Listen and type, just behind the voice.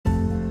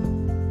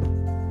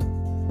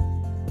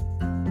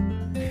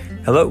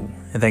Hello,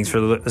 and thanks for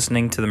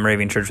listening to the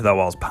Moravian Church Without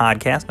Walls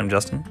podcast. I'm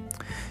Justin.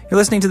 You're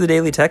listening to the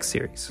Daily Text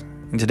Series.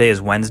 And today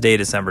is Wednesday,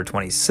 December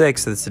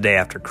 26th. It's the day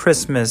after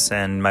Christmas,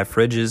 and my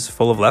fridge is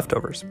full of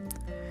leftovers.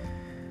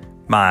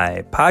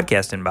 My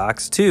podcast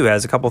inbox, too,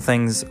 has a couple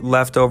things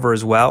left over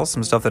as well,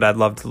 some stuff that I'd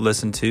love to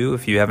listen to.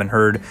 If you haven't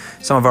heard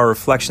some of our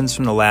reflections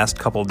from the last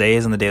couple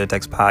days on the Daily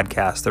Text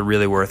podcast, they're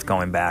really worth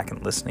going back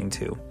and listening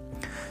to.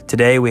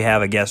 Today we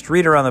have a guest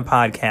reader on the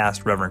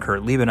podcast, Reverend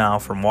Kurt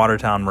Liebenow from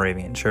Watertown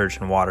Moravian Church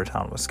in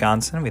Watertown,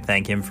 Wisconsin. We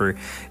thank him for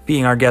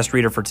being our guest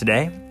reader for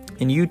today.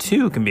 And you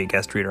too can be a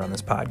guest reader on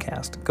this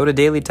podcast. Go to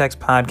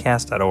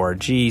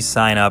dailytextpodcast.org,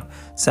 sign up,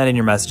 send in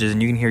your messages,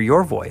 and you can hear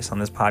your voice on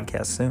this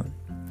podcast soon.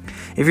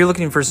 If you're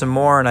looking for some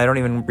more, and I don't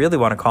even really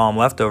want to call them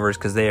leftovers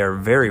because they are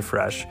very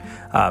fresh,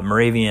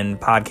 Moravian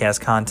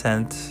podcast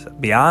content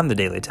beyond the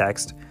Daily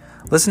Text,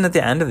 listen at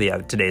the end of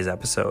today's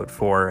episode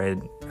for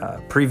a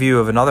preview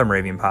of another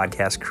Moravian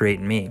podcast, Create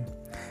in Me.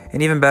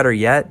 And even better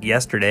yet,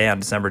 yesterday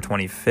on December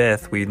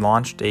 25th, we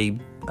launched a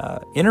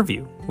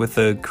interview with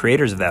the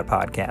creators of that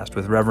podcast,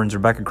 with Reverends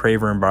Rebecca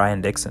Craver and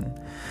Brian Dixon.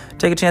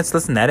 Take a chance to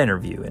listen to that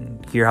interview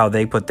and hear how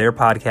they put their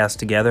podcast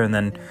together, and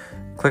then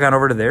click on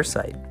over to their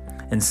site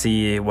and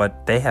see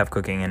what they have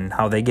cooking and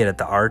how they get at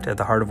the art at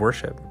the heart of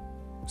worship.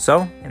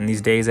 So, in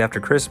these days after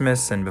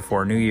Christmas and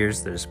before New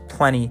Year's, there's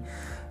plenty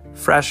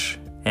fresh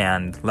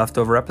and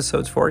leftover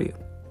episodes for you.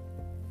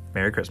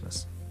 Merry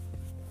Christmas.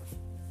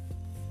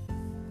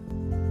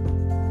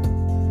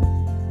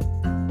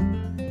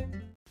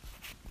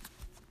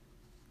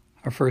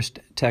 Our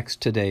first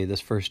text today,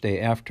 this first day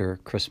after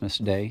Christmas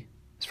Day,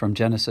 is from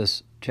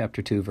Genesis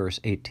chapter 2, verse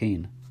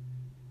 18.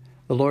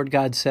 The Lord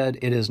God said,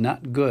 "It is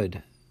not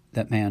good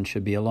that man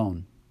should be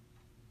alone."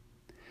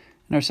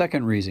 And our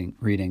second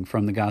reading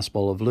from the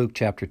Gospel of Luke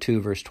chapter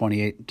 2, verse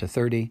 28 to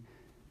 30,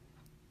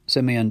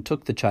 Simeon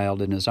took the child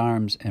in his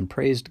arms and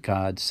praised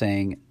God,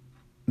 saying,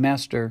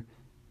 "Master,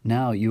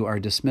 now you are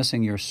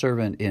dismissing your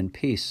servant in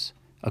peace,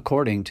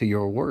 according to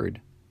your word.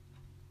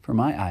 For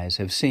my eyes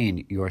have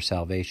seen your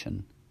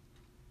salvation."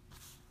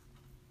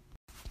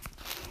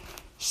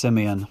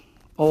 Simeon,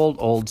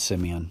 old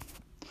Simeon,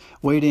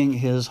 waiting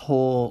his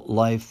whole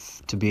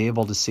life to be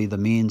able to see the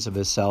means of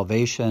his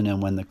salvation,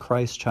 and when the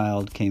Christ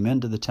child came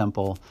into the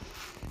temple,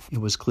 it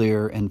was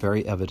clear and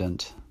very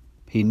evident.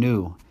 He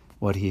knew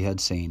what he had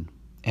seen,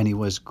 and he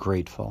was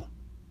grateful.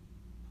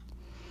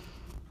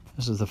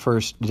 This is the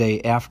first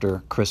day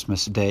after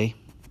Christmas Day.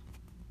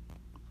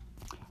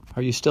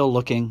 Are you still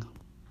looking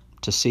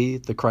to see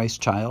the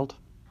Christ child?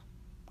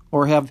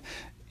 Or have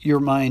your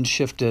mind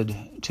shifted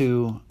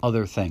to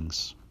other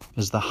things?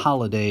 Is the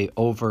holiday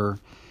over,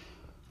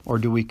 or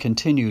do we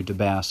continue to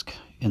bask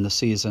in the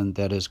season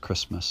that is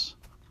Christmas?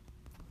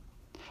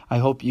 I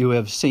hope you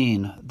have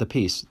seen the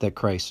peace that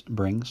Christ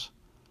brings,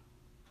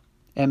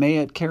 and may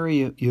it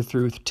carry you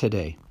through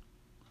today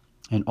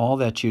in all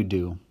that you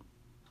do,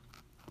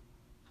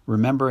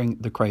 remembering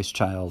the Christ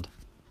child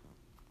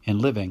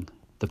and living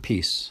the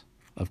peace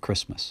of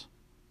Christmas.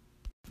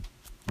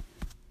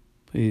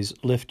 Please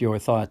lift your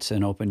thoughts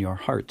and open your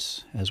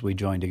hearts as we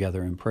join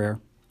together in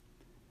prayer.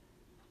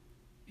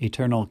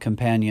 Eternal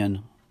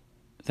Companion,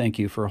 thank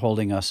you for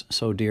holding us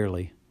so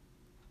dearly.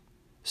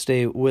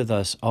 Stay with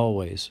us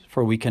always,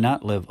 for we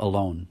cannot live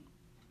alone.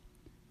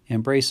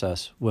 Embrace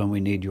us when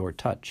we need your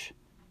touch.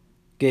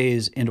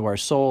 Gaze into our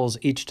souls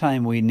each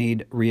time we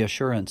need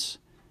reassurance,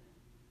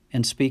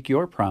 and speak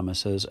your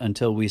promises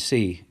until we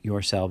see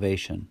your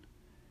salvation.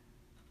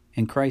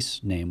 In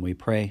Christ's name we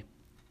pray.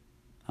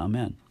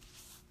 Amen.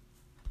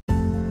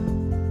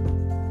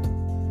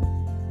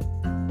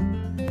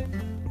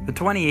 The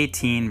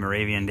 2018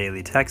 Moravian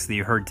Daily Text that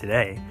you heard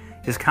today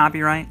is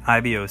copyright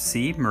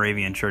IBOC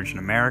Moravian Church in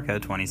America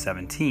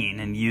 2017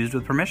 and used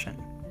with permission.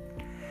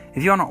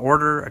 If you want to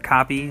order a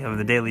copy of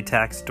the Daily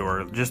Text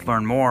or just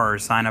learn more or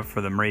sign up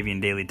for the Moravian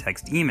Daily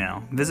Text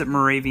email, visit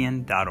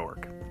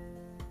moravian.org.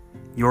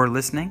 You're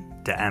listening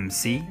to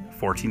MC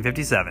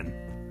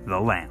 1457, The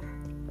Lamb.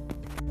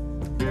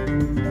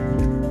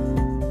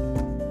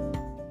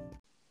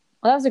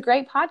 Well, that was a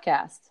great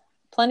podcast.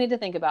 Plenty to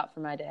think about for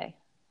my day.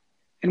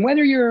 And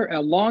whether you're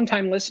a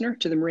longtime listener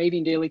to the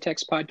Moravian Daily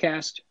Text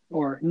podcast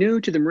or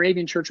new to the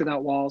Moravian Church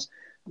Without Walls,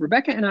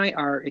 Rebecca and I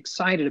are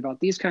excited about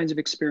these kinds of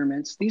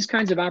experiments, these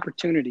kinds of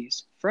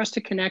opportunities for us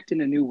to connect in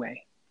a new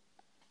way.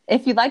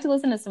 If you'd like to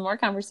listen to some more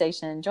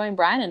conversation, join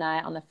Brian and I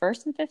on the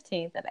 1st and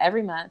 15th of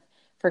every month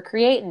for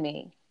Create in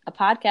Me, a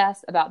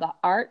podcast about the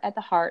art at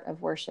the heart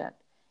of worship.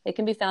 It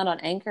can be found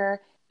on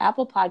Anchor,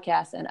 Apple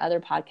Podcasts, and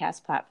other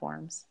podcast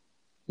platforms.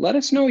 Let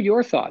us know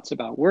your thoughts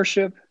about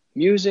worship,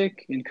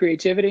 music, and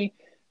creativity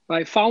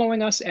by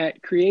following us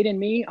at Create in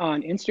Me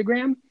on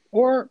Instagram,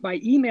 or by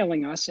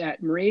emailing us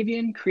at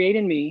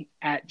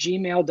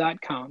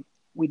moraviancreateinme@gmail.com.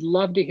 We'd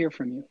love to hear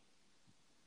from you.